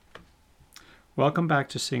Welcome back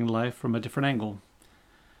to Seeing Life from a Different Angle.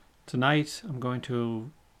 Tonight I'm going to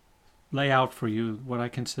lay out for you what I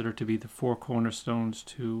consider to be the four cornerstones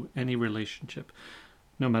to any relationship.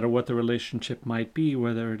 No matter what the relationship might be,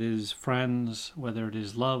 whether it is friends, whether it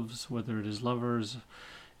is loves, whether it is lovers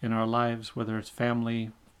in our lives, whether it's family,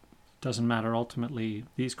 doesn't matter. Ultimately,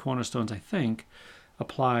 these cornerstones, I think,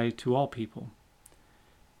 apply to all people.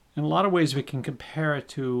 In a lot of ways we can compare it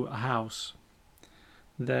to a house.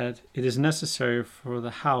 That it is necessary for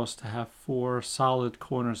the house to have four solid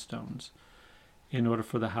cornerstones in order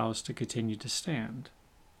for the house to continue to stand.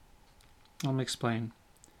 Let me explain.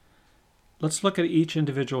 Let's look at each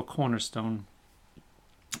individual cornerstone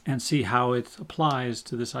and see how it applies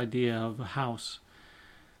to this idea of a house.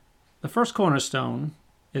 The first cornerstone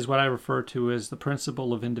is what I refer to as the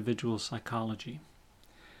principle of individual psychology.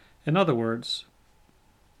 In other words,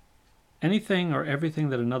 anything or everything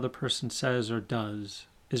that another person says or does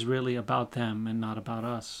is really about them and not about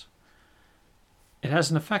us. It has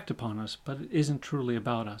an effect upon us, but it isn't truly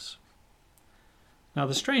about us. Now,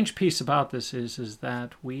 the strange piece about this is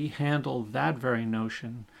that we handle that very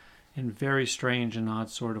notion in very strange and odd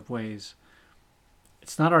sort of ways.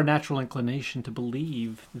 It's not our natural inclination to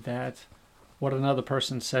believe that what another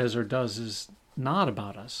person says or does is not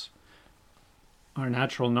about us. Our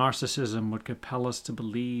natural narcissism would compel us to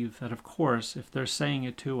believe that, of course, if they're saying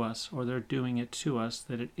it to us or they're doing it to us,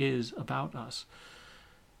 that it is about us.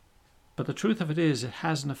 But the truth of it is, it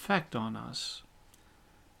has an effect on us.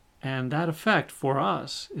 And that effect for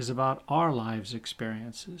us is about our lives'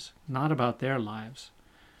 experiences, not about their lives.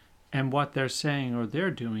 And what they're saying or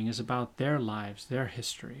they're doing is about their lives, their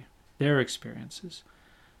history, their experiences.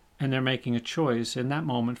 And they're making a choice in that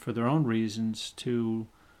moment for their own reasons to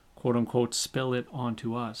quote-unquote, spill it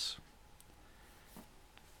onto us.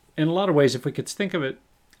 In a lot of ways, if we could think of it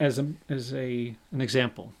as an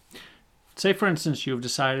example. Say, for instance, you've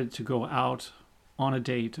decided to go out on a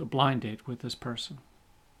date, a blind date with this person.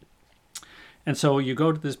 And so you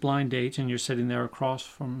go to this blind date and you're sitting there across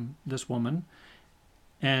from this woman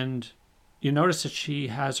and you notice that she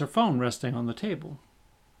has her phone resting on the table.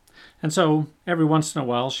 And so every once in a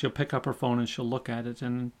while she'll pick up her phone and she'll look at it,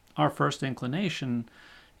 and our first inclination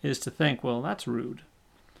is to think, well, that's rude.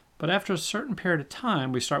 But after a certain period of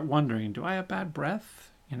time, we start wondering, do I have bad breath?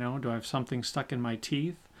 Do I have something stuck in my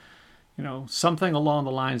teeth? Something along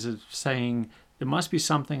the lines of saying, there must be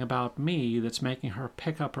something about me that's making her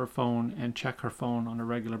pick up her phone and check her phone on a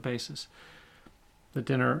regular basis. The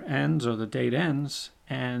dinner ends or the date ends,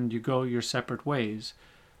 and you go your separate ways.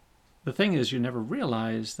 The thing is, you never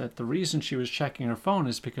realize that the reason she was checking her phone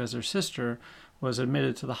is because her sister was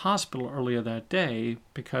admitted to the hospital earlier that day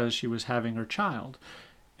because she was having her child.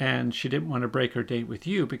 And she didn't want to break her date with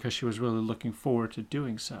you because she was really looking forward to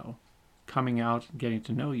doing so, coming out and getting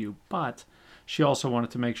to know you. But she also wanted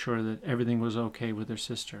to make sure that everything was okay with her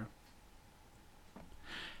sister.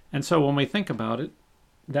 And so when we think about it,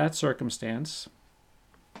 that circumstance,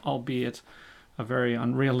 albeit a very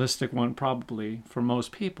unrealistic one probably for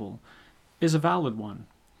most people, is a valid one.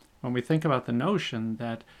 When we think about the notion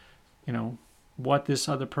that, what this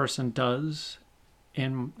other person does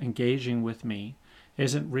in engaging with me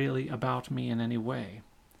isn't really about me in any way.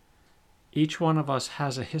 Each one of us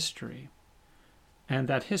has a history, and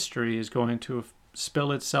that history is going to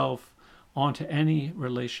spill itself onto any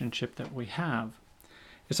relationship that we have.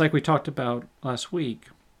 It's like we talked about last week,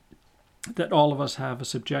 that all of us have a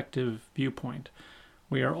subjective viewpoint.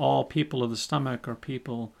 We are all people of the stomach or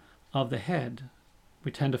people of the head.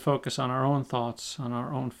 We tend to focus on our own thoughts, on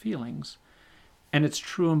our own feelings. And it's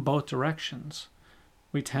true in both directions.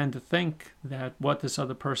 We tend to think that what this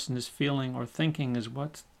other person is feeling or thinking is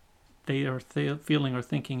what they are feeling or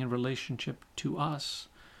thinking in relationship to us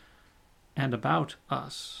and about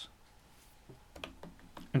us.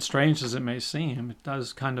 And strange as it may seem, it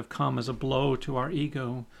does kind of come as a blow to our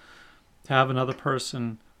ego to have another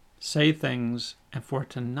person say things and for it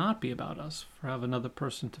to not be about us, for have another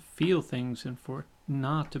person to feel things and for it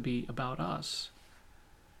not to be about us.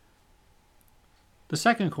 The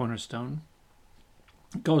second cornerstone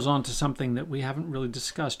goes on to something that we haven't really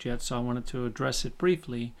discussed yet, so I wanted to address it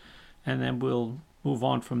briefly, and then we'll move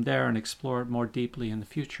on from there and explore it more deeply in the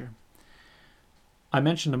future. I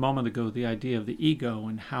mentioned a moment ago the idea of the ego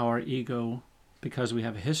and how our ego, because we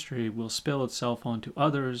have a history, will spill itself onto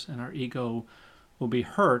others, and our ego will be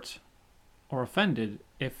hurt or offended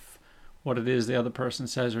if what it is the other person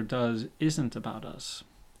says or does isn't about us,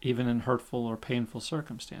 even in hurtful or painful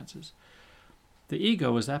circumstances. The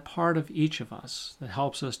ego is that part of each of us that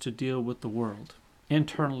helps us to deal with the world,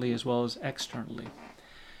 internally as well as externally.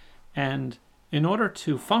 And in order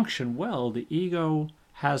to function well, the ego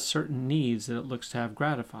has certain needs that it looks to have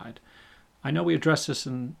gratified. I know we addressed this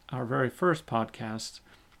in our very first podcast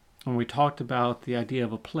when we talked about the idea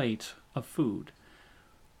of a plate of food.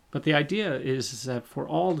 But the idea is that for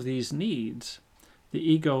all of these needs, the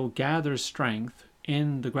ego gathers strength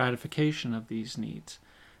in the gratification of these needs,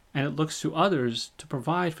 and it looks to others to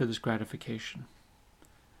provide for this gratification.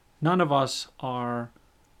 None of us are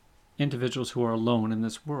individuals who are alone in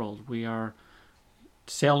this world. We are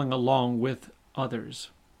sailing along with others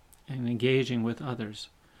and engaging with others.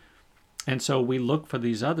 And so we look for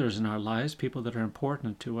these others in our lives, people that are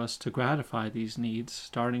important to us, to gratify these needs,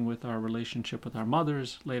 starting with our relationship with our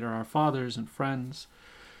mothers, later our fathers and friends,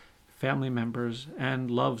 family members,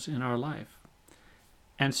 and loves in our life.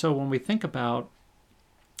 And so when we think about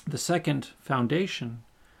the second foundation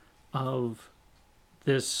of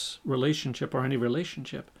this relationship, or any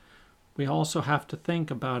relationship, we also have to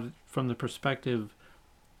think about it from the perspective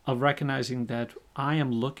of recognizing that I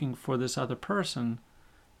am looking for this other person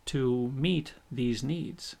to meet these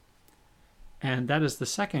needs. And that is the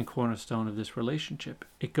second cornerstone of this relationship.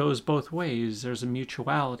 It goes both ways. There's a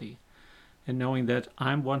mutuality in knowing that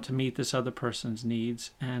I want to meet this other person's needs,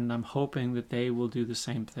 and I'm hoping that they will do the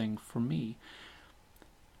same thing for me.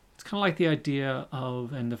 It's kind of like the idea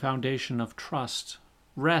of, and the foundation of trust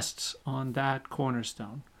rests on that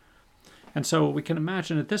cornerstone. And so we can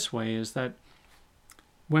imagine it this way, is that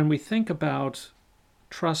when we think about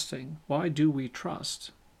trusting, why do we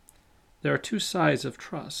trust? There are two sides of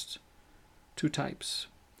trust, two types.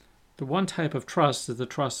 The one type of trust is the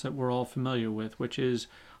trust that we're all familiar with, which is,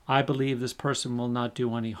 I believe this person will not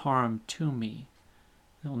do any harm to me.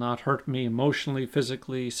 They'll not hurt me emotionally,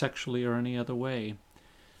 physically, sexually, or any other way.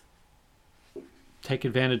 Take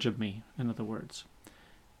advantage of me, in other words.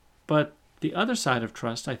 But the other side of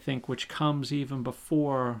trust, I think, which comes even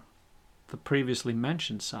before the previously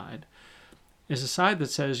mentioned side, is a side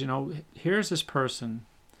that says, here's this person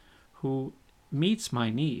who meets my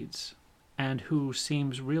needs and who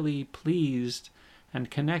seems really pleased and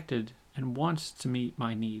connected and wants to meet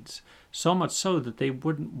my needs, so much so that they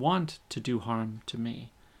wouldn't want to do harm to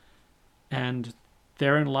me. And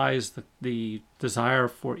therein lies the desire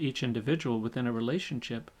for each individual within a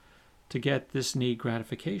relationship to get this need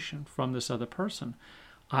gratification from this other person.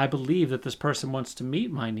 I believe that this person wants to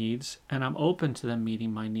meet my needs, and I'm open to them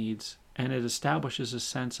meeting my needs, and it establishes a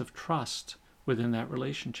sense of trust within that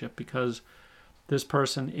relationship because this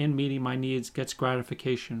person, in meeting my needs, gets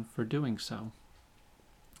gratification for doing so.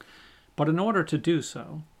 But in order to do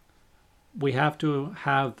so, we have to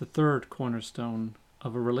have the third cornerstone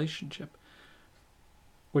of a relationship,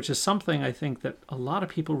 which is something I think that a lot of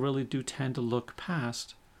people really do tend to look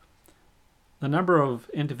past. The number of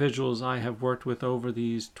individuals I have worked with over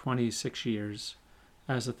these 26 years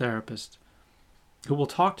as a therapist who will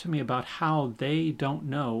talk to me about how they don't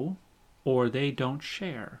know or they don't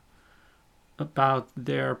share about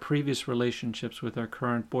their previous relationships with their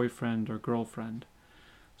current boyfriend or girlfriend.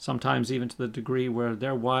 Sometimes even to the degree where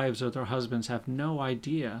their wives or their husbands have no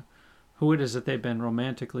idea who it is that they've been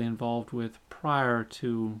romantically involved with prior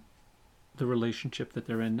to the relationship that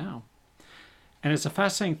they're in now. And it's a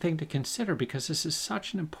fascinating thing to consider because this is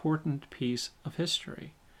such an important piece of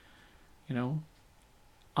history.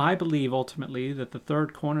 I believe ultimately that the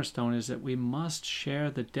third cornerstone is that we must share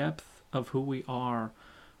the depth of who we are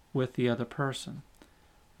with the other person.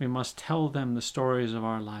 We must tell them the stories of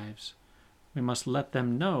our lives. We must let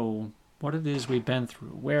them know what it is we've been through,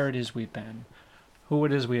 where it is we've been, who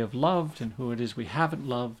it is we have loved and who it is we haven't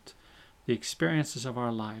loved, the experiences of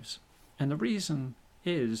our lives. And the reason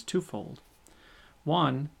is twofold.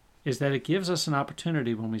 One is that it gives us an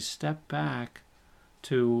opportunity when we step back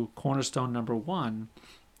to cornerstone number one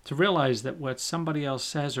to realize that what somebody else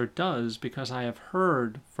says or does, because I have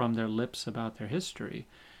heard from their lips about their history,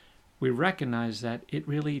 we recognize that it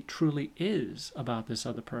really truly is about this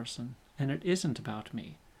other person and it isn't about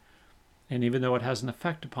me. And even though it has an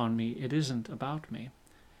effect upon me, it isn't about me.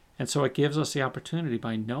 And so it gives us the opportunity,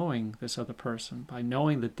 by knowing this other person, by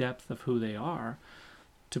knowing the depth of who they are,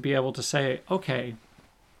 to be able to say, okay,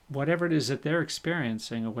 whatever it is that they're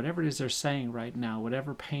experiencing or whatever it is they're saying right now,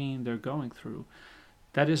 whatever pain they're going through,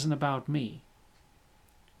 that isn't about me.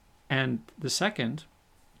 And the second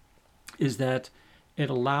is that it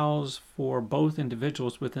allows for both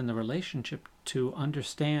individuals within the relationship to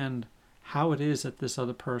understand how it is that this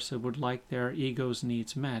other person would like their ego's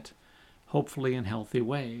needs met, hopefully in healthy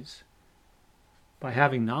ways. By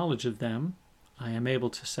having knowledge of them, I am able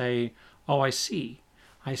to say, oh, I see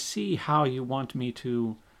how you want me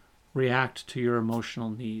to react to your emotional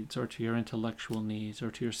needs or to your intellectual needs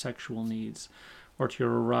or to your sexual needs or to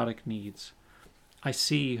your erotic needs. I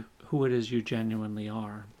see who it is you genuinely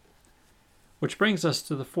are. Which brings us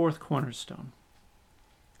to the fourth cornerstone.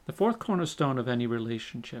 The fourth cornerstone of any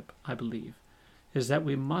relationship, I believe, is that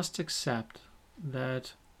we must accept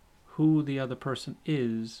that who the other person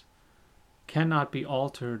is cannot be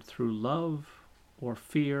altered through love or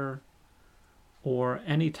fear or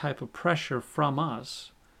any type of pressure from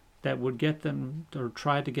us that would get them or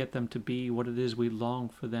try to get them to be what it is we long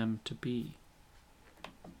for them to be.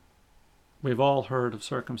 We've all heard of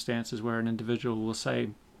circumstances where an individual will say,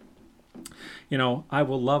 I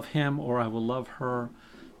will love him or I will love her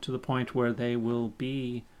to the point where they will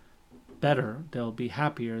be better, they'll be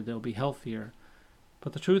happier, they'll be healthier.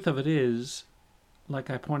 But the truth of it is, like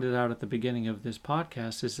I pointed out at the beginning of this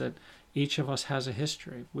podcast, is that each of us has a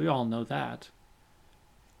history. We all know that.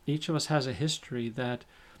 Each of us has a history that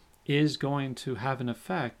is going to have an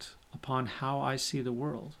effect upon how I see the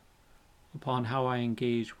world, upon how I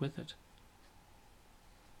engage with it.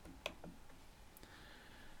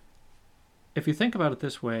 If you think about it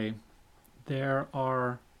this way, there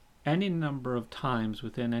are any number of times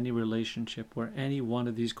within any relationship where any one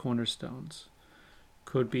of these cornerstones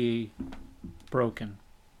could be broken.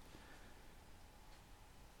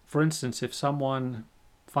 For instance, if someone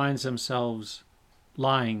finds themselves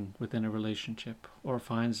lying within a relationship or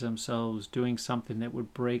finds themselves doing something that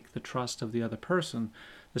would break the trust of the other person,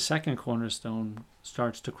 the second cornerstone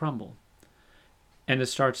starts to crumble. And it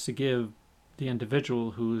starts to give the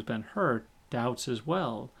individual who's been hurt doubts as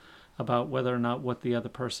well about whether or not what the other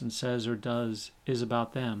person says or does is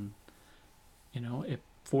about them. It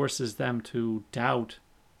forces them to doubt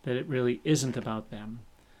that it really isn't about them,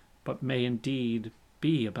 but may indeed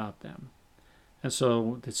be about them. And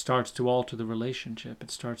so it starts to alter the relationship.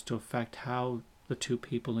 It starts to affect how the two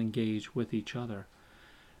people engage with each other.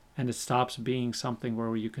 And it stops being something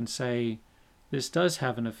where you can say, this does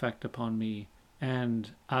have an effect upon me,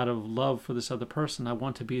 and out of love for this other person, I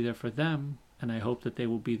want to be there for them, and I hope that they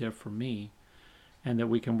will be there for me, and that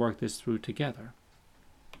we can work this through together.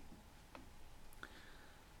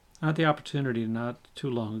 I had the opportunity not too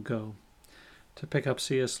long ago to pick up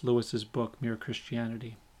C.S. Lewis's book, Mere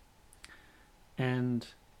Christianity. And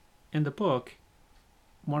in the book,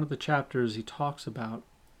 one of the chapters he talks about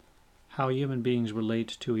how human beings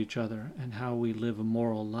relate to each other and how we live a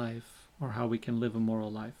moral life, or how we can live a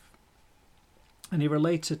moral life. And he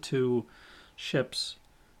relates it to ships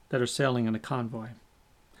that are sailing in a convoy.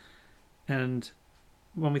 And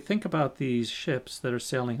when we think about these ships that are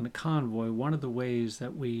sailing in a convoy, one of the ways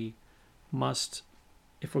that we must,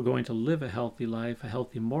 if we're going to live a healthy life, a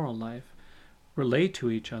healthy moral life, relate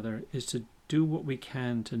to each other is to do what we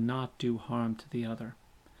can to not do harm to the other.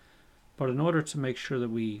 But in order to make sure that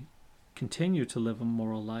we continue to live a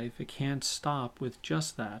moral life, it can't stop with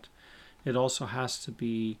just that. It also has to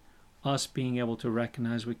be us being able to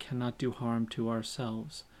recognize we cannot do harm to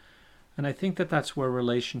ourselves. And I think that that's where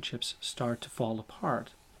relationships start to fall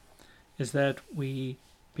apart, is that we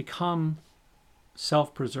become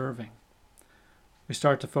self-preserving. We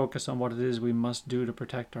start to focus on what it is we must do to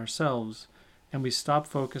protect ourselves, and we stop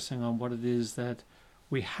focusing on what it is that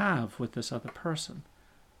we have with this other person.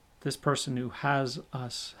 This person who has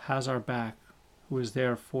us, has our back, who is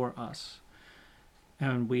there for us.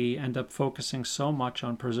 And we end up focusing so much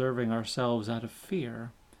on preserving ourselves out of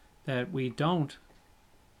fear that we don't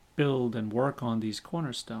build and work on these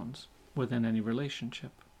cornerstones within any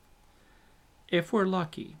relationship. If we're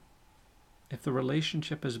lucky, if the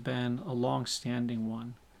relationship has been a long-standing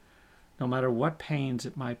one, no matter what pains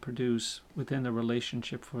it might produce within the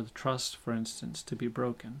relationship for the trust, for instance, to be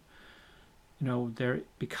broken,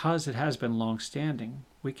 because it has been long-standing,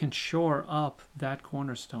 we can shore up that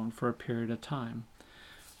cornerstone for a period of time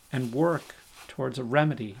and work towards a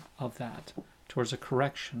remedy of that, towards a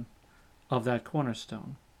correction of that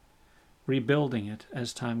cornerstone, rebuilding it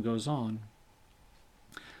as time goes on.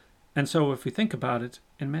 And so if we think about it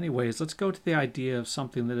in many ways, let's go to the idea of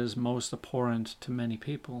something that is most abhorrent to many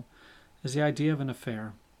people, is the idea of an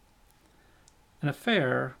affair. An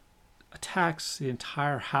affair attacks the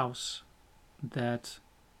entire house that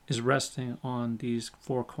is resting on these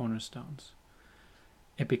four cornerstones.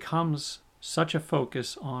 It becomes such a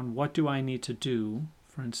focus on what do I need to do,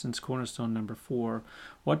 for instance, cornerstone number 4,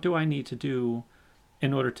 what do I need to do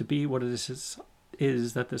in order to be what it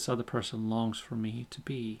is that this other person longs for me to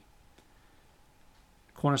be.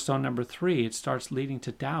 Cornerstone number 3, it starts leading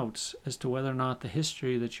to doubts as to whether or not the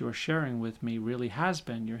history that you are sharing with me really has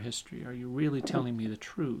been your history. Are you really telling me the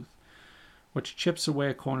truth? Which chips away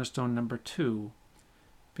at cornerstone number 2,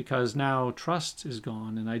 because now trust is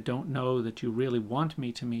gone and I don't know that you really want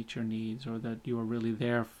me to meet your needs or that you are really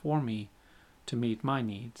there for me to meet my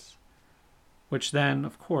needs. which then,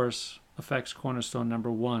 of course, affects cornerstone number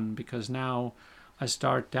 1, because now I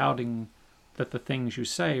start doubting that the things you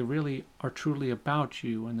say really are truly about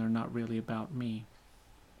you and they're not really about me.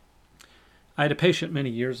 I had a patient many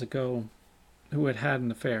years ago who had had an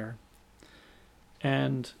affair,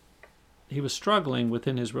 and he was struggling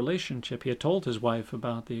within his relationship. He had told his wife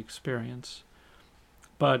about the experience,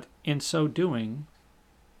 but in so doing,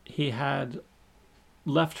 he had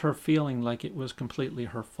left her feeling like it was completely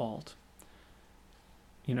her fault.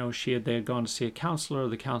 They had gone to see a counselor.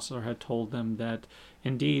 The counselor had told them that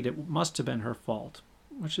indeed it must have been her fault,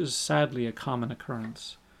 which is sadly a common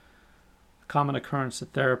occurrence. A common occurrence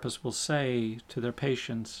that therapists will say to their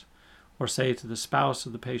patients, or say to the spouse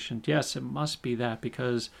of the patient, yes, it must be that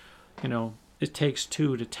because, it takes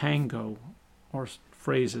two to tango, or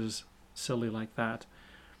phrases silly like that.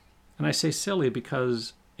 And I say silly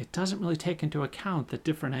because it doesn't really take into account the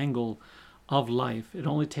different angle of life. It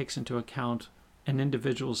only takes into account an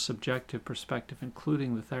individual's subjective perspective,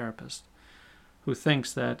 including the therapist, who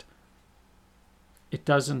thinks that it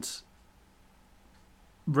doesn't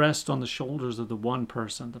rest on the shoulders of the one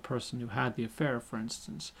person, the person who had the affair, for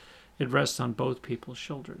instance. It rests on both people's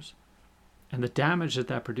shoulders. And the damage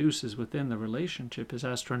that produces within the relationship is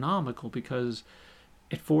astronomical, because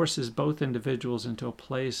it forces both individuals into a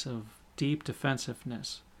place of deep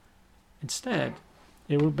defensiveness. Instead,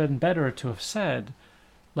 it would have been better to have said,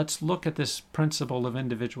 let's look at this principle of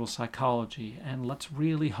individual psychology and let's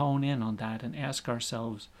really hone in on that and ask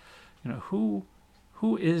ourselves, who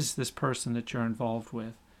is this person that you're involved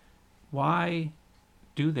with? Why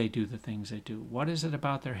do they do the things they do? What is it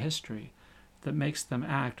about their history that makes them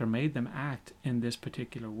act or made them act in this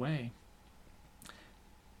particular way?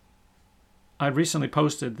 I recently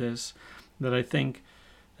posted this, that I think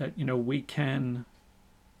that, we can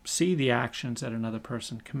see the actions that another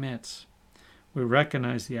person commits. We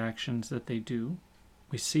recognize the actions that they do.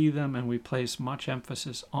 We see them and we place much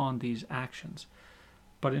emphasis on these actions.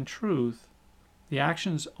 But in truth, the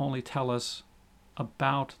actions only tell us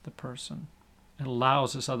about the person. It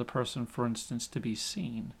allows this other person, for instance, to be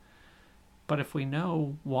seen. But if we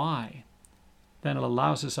know why, then it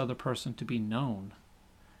allows this other person to be known.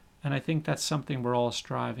 And I think that's something we're all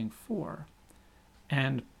striving for.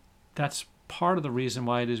 And that's part of the reason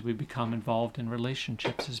why it is we become involved in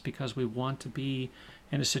relationships, is because we want to be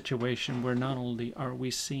in a situation where not only are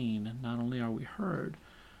we seen, and not only are we heard,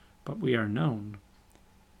 but we are known.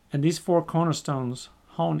 And these 4 cornerstones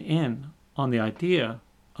hone in on the idea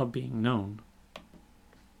of being known.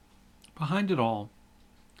 Behind it all,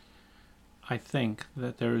 I think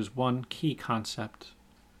that there is one key concept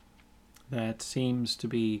that seems to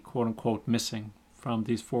be, quote-unquote, missing from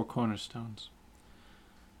these 4 cornerstones.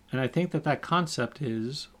 And I think that concept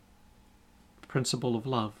is the principle of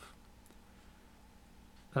love.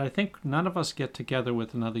 That I think none of us get together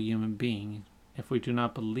with another human being if we do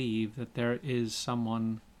not believe that there is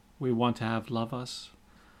someone we want to have love us,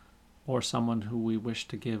 or someone who we wish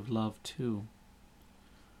to give love to.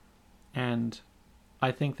 And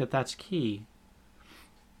I think that that's key,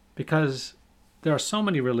 because there are so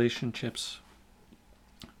many relationships,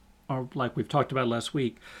 or like we've talked about last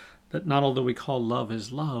week, that not all that we call love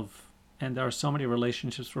is love. And there are so many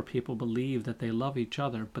relationships where people believe that they love each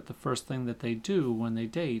other, but the first thing that they do when they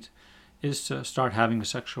date is to start having a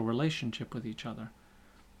sexual relationship with each other.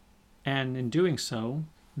 And in doing so,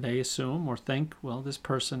 they assume or think, well, this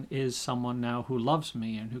person is someone now who loves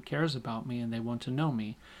me and who cares about me and they want to know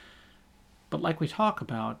me. But like we talked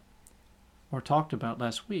about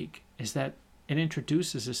last week, is that it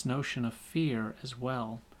introduces this notion of fear as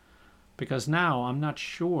well. Because now I'm not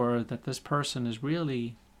sure that this person is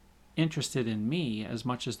really interested in me as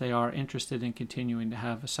much as they are interested in continuing to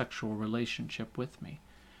have a sexual relationship with me.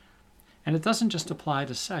 And it doesn't just apply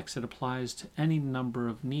to sex, it applies to any number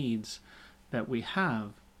of needs that we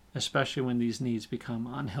have, especially when these needs become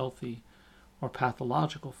unhealthy or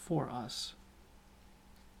pathological for us.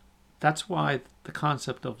 That's why the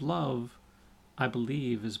concept of love, I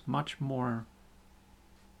believe, is much more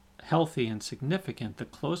healthy and significant the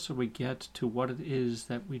closer we get to what it is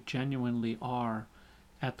that we genuinely are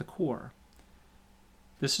at the core.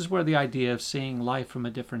 This is where the idea of seeing life from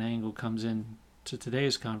a different angle comes in to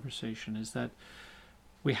today's conversation, is that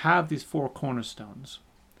we have these 4 cornerstones.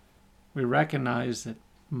 We recognize that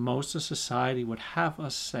most of society would have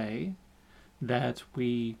us say that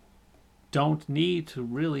we don't need to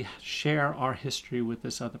really share our history with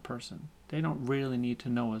this other person. They don't really need to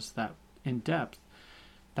know us that in depth.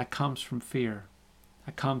 That comes from fear.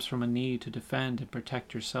 That comes from a need to defend and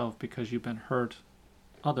protect yourself because you've been hurt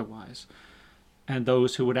otherwise. And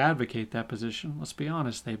those who would advocate that position, let's be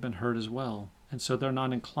honest, they've been hurt as well. And so they're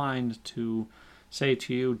not inclined to say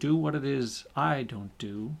to you, do what it is I don't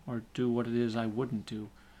do, or do what it is I wouldn't do.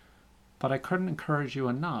 But I couldn't encourage you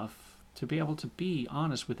enough to be able to be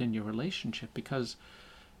honest within your relationship, because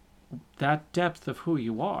that depth of who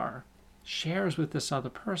you are shares with this other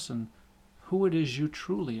person who it is you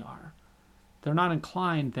truly are. They're not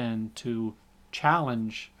inclined then to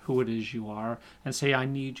challenge who it is you are and say, I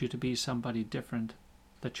need you to be somebody different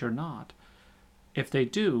that you're not. If they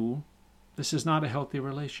do, this is not a healthy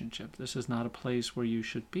relationship. This is not a place where you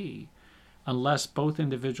should be, unless both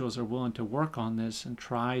individuals are willing to work on this and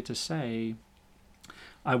try to say,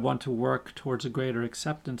 I want to work towards a greater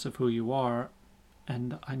acceptance of who you are,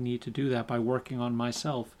 and I need to do that by working on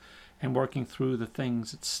myself and working through the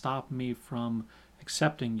things that stop me from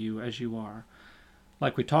accepting you as you are.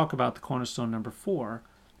 Like we talk about the cornerstone number 4,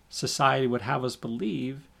 society would have us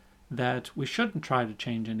believe that we shouldn't try to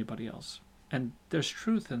change anybody else. And there's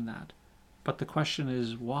truth in that. But the question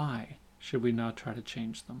is, why should we not try to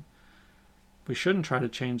change them? We shouldn't try to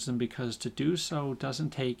change them because to do so doesn't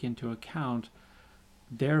take into account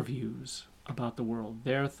their views about the world,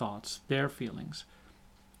 their thoughts, their feelings.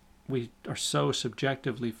 We are so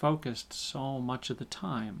subjectively focused so much of the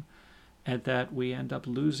time, and that we end up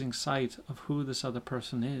losing sight of who this other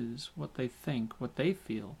person is, what they think, what they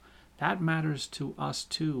feel. That matters to us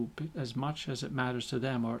too, as much as it matters to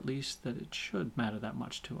them, or at least that it should matter that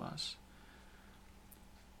much to us.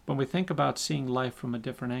 When we think about seeing life from a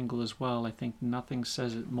different angle as well, I think nothing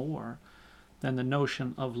says it more than the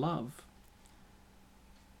notion of love.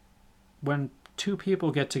 When two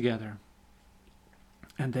people get together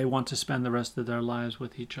and they want to spend the rest of their lives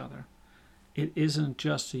with each other, it isn't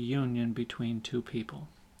just a union between two people.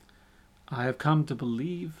 I have come to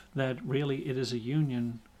believe that really it is a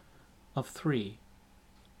union of 3.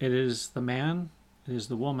 It is the man, it is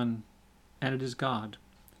the woman, and it is God.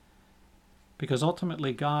 Because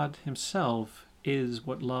ultimately God himself is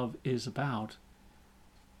what love is about.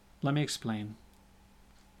 Let me explain.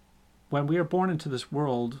 When we are born into this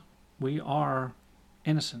world, we are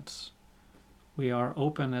innocents. We are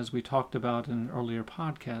open, as we talked about in an earlier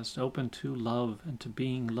podcast, open to love and to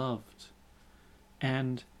being loved.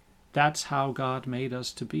 And that's how God made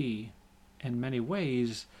us to be. In many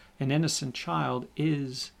ways, an innocent child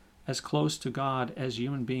is as close to God as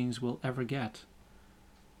human beings will ever get.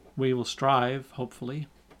 We will strive, hopefully,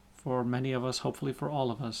 for many of us, hopefully for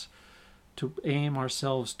all of us, to aim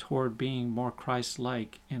ourselves toward being more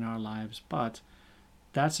Christ-like in our lives. But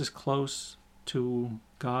that's as close to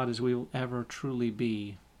God as we will ever truly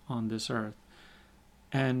be on this earth.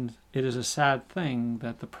 And it is a sad thing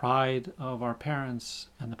that the pride of our parents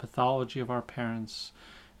and the pathology of our parents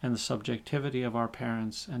and the subjectivity of our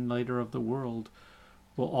parents and later of the world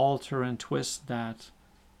will alter and twist that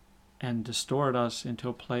and distort us into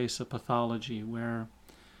a place of pathology where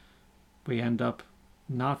we end up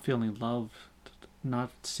not feeling loved,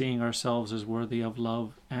 not seeing ourselves as worthy of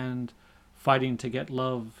love, and fighting to get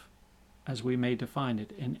love as we may define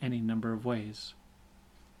it in any number of ways.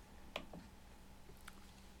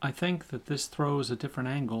 I think that this throws a different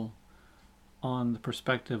angle on the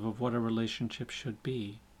perspective of what a relationship should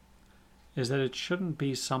be, is that it shouldn't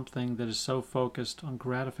be something that is so focused on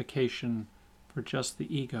gratification for just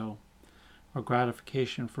the ego, or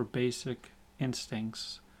gratification for basic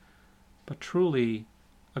instincts, but truly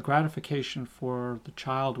a gratification for the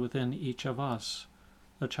child within each of us,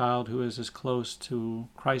 the child who is as close to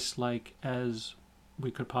Christ-like as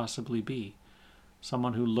we could possibly be,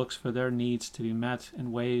 someone who looks for their needs to be met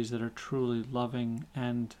in ways that are truly loving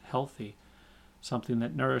and healthy, something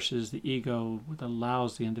that nourishes the ego, that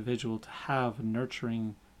allows the individual to have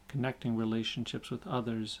nurturing, connecting relationships with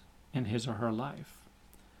others in his or her life.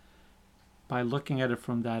 By looking at it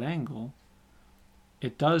from that angle,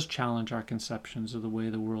 it does challenge our conceptions of the way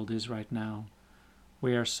the world is right now.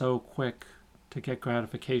 We are so quick to get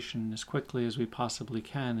gratification as quickly as we possibly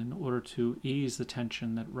can in order to ease the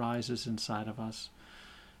tension that rises inside of us.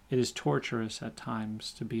 It is torturous at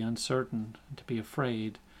times to be uncertain and to be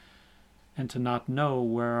afraid and to not know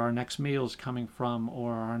where our next meal is coming from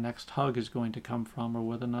or our next hug is going to come from or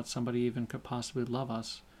whether or not somebody even could possibly love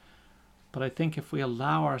us. But I think if we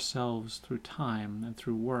allow ourselves through time and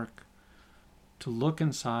through work to look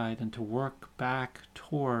inside and to work back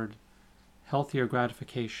toward healthier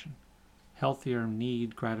gratification, healthier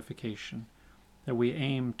need gratification, that we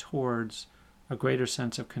aim towards a greater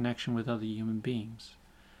sense of connection with other human beings.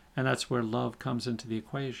 And that's where love comes into the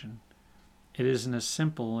equation. It isn't as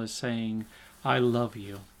simple as saying, I love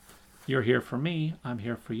you. You're here for me, I'm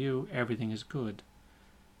here for you, everything is good.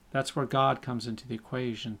 That's where God comes into the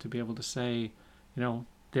equation, to be able to say,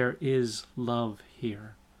 there is love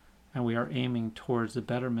here. And we are aiming towards the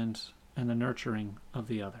betterment and the nurturing of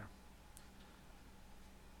the other.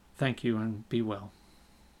 Thank you and be well.